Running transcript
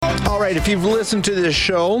right, if you've listened to this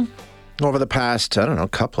show over the past,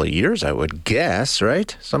 couple of years, I would guess,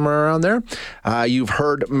 right? Somewhere around there. You've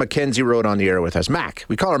heard Mackenzie Road on the air with us. Mac.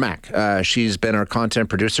 We call her Mac. She's been our content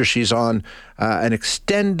producer. She's on an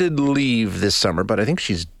extended leave this summer, but I think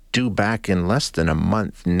she's due back in less than a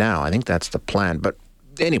month now. I think that's the plan. But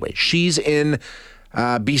anyway, she's in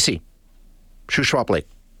BC, Shuswap Lake.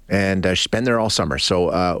 And she's been there all summer.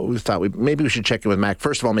 So we thought maybe we should check in with Mac.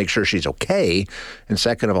 First of all, make sure she's okay. And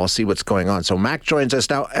second of all, see what's going on. So Mac joins us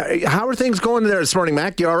now. How are things going there this morning,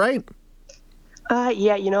 Mac? You all right?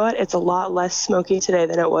 Yeah, you know what? It's a lot less smoky today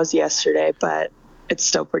than it was yesterday, but it's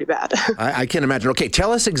still pretty bad. I can imagine. Okay,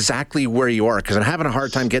 tell us exactly where you are, because I'm having a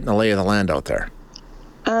hard time getting the lay of the land out there.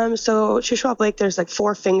 So Shuswap Lake, there's like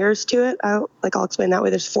 4 fingers to it. I'll explain that way.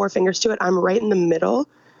 There's 4 fingers to it. I'm right in the middle.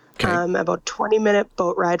 Okay. About 20-minute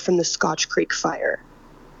boat ride from the Scotch Creek fire.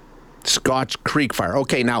 Scotch Creek fire.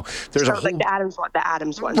 Okay, now there's a whole... like the Adams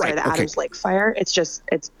one. Right, sorry, the Adams Lake fire.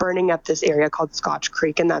 It's burning up this area called Scotch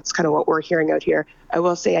Creek, and that's kind of what we're hearing out here. I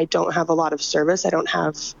will say I don't have a lot of service. I don't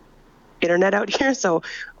have internet out here, so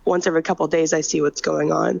once every couple of days I see what's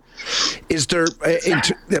going on. Is there,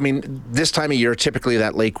 this time of year, typically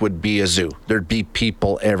that lake would be a zoo. There'd be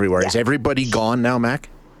people everywhere. Yeah. Is everybody gone now, Mac?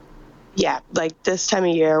 Yeah, like this time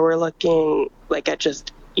of year, we're looking like at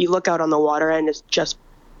you look out on the water and it's just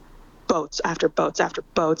boats after boats after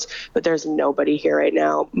boats, but there's nobody here right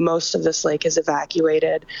now. Most of this lake is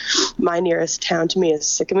evacuated. My nearest town to me is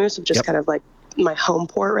Sycamoose, which is kind of like my home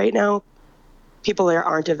port right now. People there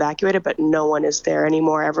aren't evacuated, but no one is there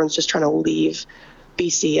anymore. Everyone's just trying to leave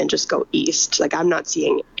BC and just go east. Like, I'm not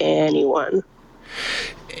seeing anyone.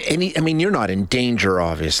 You're not in danger,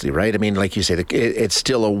 obviously, right? I mean, like you say, it's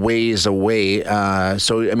still a ways away.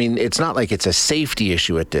 It's not like it's a safety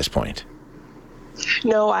issue at this point.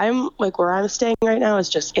 No, I'm like where I'm staying right now is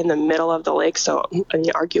just in the middle of the lake. So,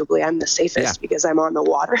 arguably, I'm the safest because I'm on the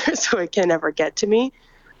water, so it can never get to me.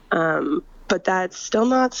 But that's still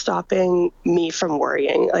not stopping me from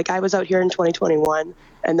worrying. Like, I was out here in 2021,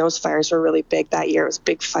 and those fires were really big that year. It was a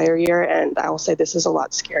big fire year, and I will say this is a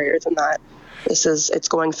lot scarier than that. It's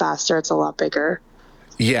going faster. It's a lot bigger.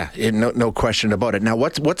 Yeah, no question about it. Now,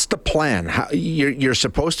 what's the plan? You're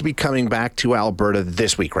supposed to be coming back to Alberta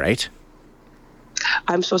this week, right?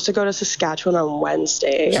 I'm supposed to go to Saskatchewan on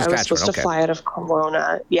Wednesday. I was supposed to fly out of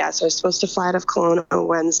Kelowna. Yeah, so I was supposed to fly out of Kelowna on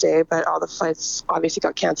Wednesday, but all the flights obviously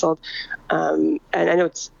got canceled. And I know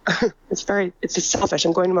it's selfish.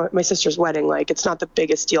 I'm going to my sister's wedding. Like, it's not the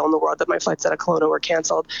biggest deal in the world that my flights out of Kelowna were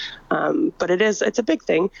canceled. But it's a big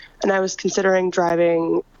thing. And I was considering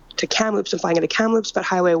driving to Kamloops and flying into Kamloops, but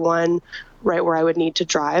Highway 1, right where I would need to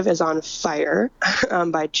drive, is on fire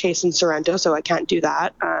by Chase and Sorrento, so I can't do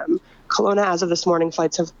that. Kelowna, as of this morning,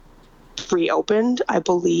 flights have reopened, I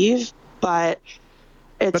believe, but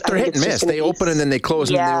they're hit and miss. They open and then they close,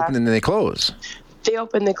 and then they open and then they close. They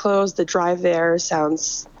open, they close. The drive there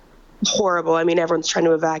sounds horrible. I mean, everyone's trying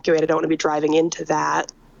to evacuate. I don't want to be driving into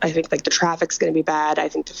that. I think like the traffic's going to be bad. I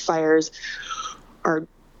think the fires they're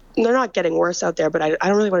not getting worse out there, but I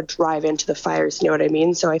don't really want to drive into the fires. You know what I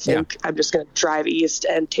mean? So I think I'm just going to drive east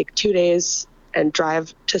and take 2 days and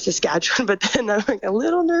drive to Saskatchewan, but then I'm like a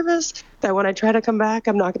little nervous that when I try to come back,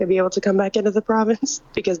 I'm not going to be able to come back into the province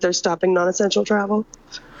because they're stopping non-essential travel.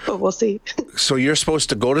 But we'll see. So you're supposed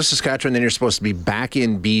to go to Saskatchewan, then you're supposed to be back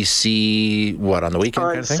in BC, on the weekend? On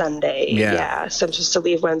kind of thing? Sunday, yeah. So I'm supposed to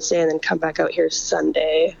leave Wednesday and then come back out here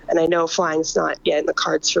Sunday. And I know flying's not yet in the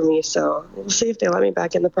cards for me, so we'll see if they let me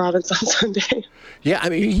back in the province on Sunday. Yeah, I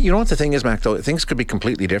mean, you know what the thing is, Mac, though? Things could be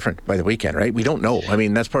completely different by the weekend, right? We don't know. I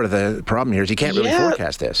mean, that's part of the problem here is you can't really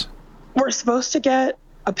forecast this. We're supposed to get,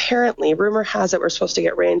 apparently, rumor has it we're supposed to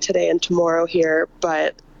get rain today and tomorrow here,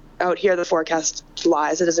 but out here the forecast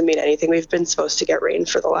lies. It doesn't mean anything. We've been supposed to get rain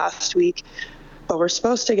for the last week, but we're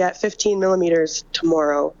supposed to get 15 millimeters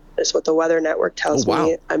tomorrow is what the Weather Network tells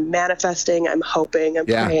me. I'm manifesting, I'm hoping, I'm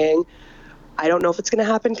praying. I don't know if it's going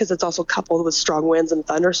to happen because it's also coupled with strong winds and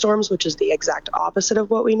thunderstorms, which is the exact opposite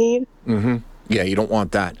of what we need. Mm-hmm. Yeah, you don't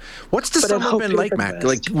want that. What's the summer been like, Mac?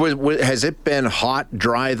 Like, has it been hot,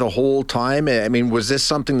 dry the whole time? I mean, was this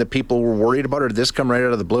something that people were worried about, or did this come right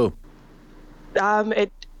out of the blue?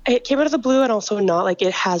 It came out of the blue, and also not. Like,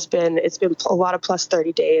 it's been a lot of plus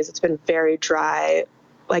 30 days. It's been very dry.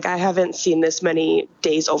 Like, I haven't seen this many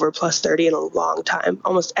days over plus 30 in a long time.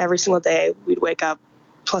 Almost every single day we'd wake up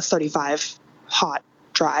plus 35, hot,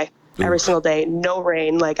 dry. Ooh. Every single day, no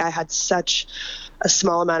rain. Like, I had such a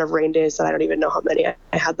small amount of rain days that I don't even know how many I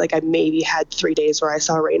had. Like, I maybe had 3 days where I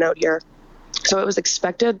saw rain out here. So it was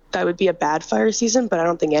expected that would be a bad fire season, but I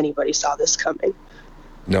don't think anybody saw this coming.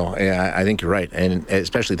 No, I think you're right, and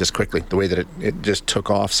especially this quickly, the way that it just took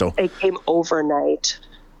off. So it came overnight.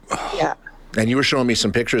 Yeah. And you were showing me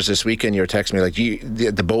some pictures this weekend. You were texting me like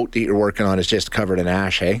the boat that you're working on is just covered in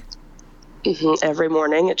ash, hey? Mm-hmm. Every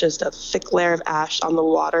morning, it's just a thick layer of ash on the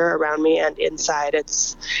water around me and inside.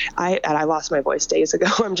 I lost my voice days ago.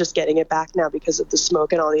 I'm just getting it back now because of the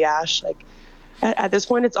smoke and all the ash. Like at this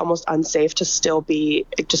point, it's almost unsafe to still be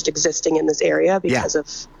just existing in this area because of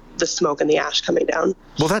the smoke and the ash coming down.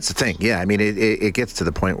 Well, that's the thing. Yeah, I mean, it gets to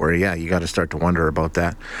the point where, you got to start to wonder about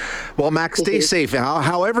that. Well, Mac, stay safe.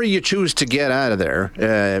 However you choose to get out of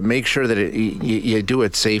there, make sure that you do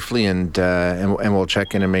it safely, and we'll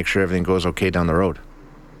check in and make sure everything goes okay down the road.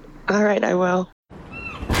 All right, I will.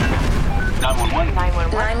 911.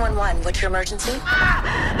 911. What's your emergency?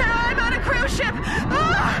 I'm on a cruise ship.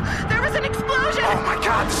 There was an explosion. Oh my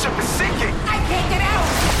God, the ship is sinking. I can't get out.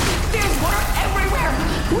 There's water everywhere.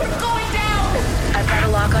 We're going down. I've got a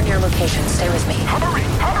lock on your location. Stay with me. Hurry.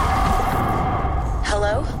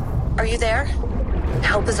 Hello? Are you there?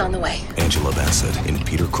 Help is on the way. Angela Bassett and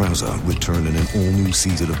Peter Krause return in an all-new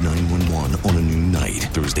season of 911 on a new night.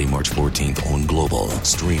 Thursday, March 14th on Global.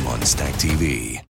 Stream on Stack TV.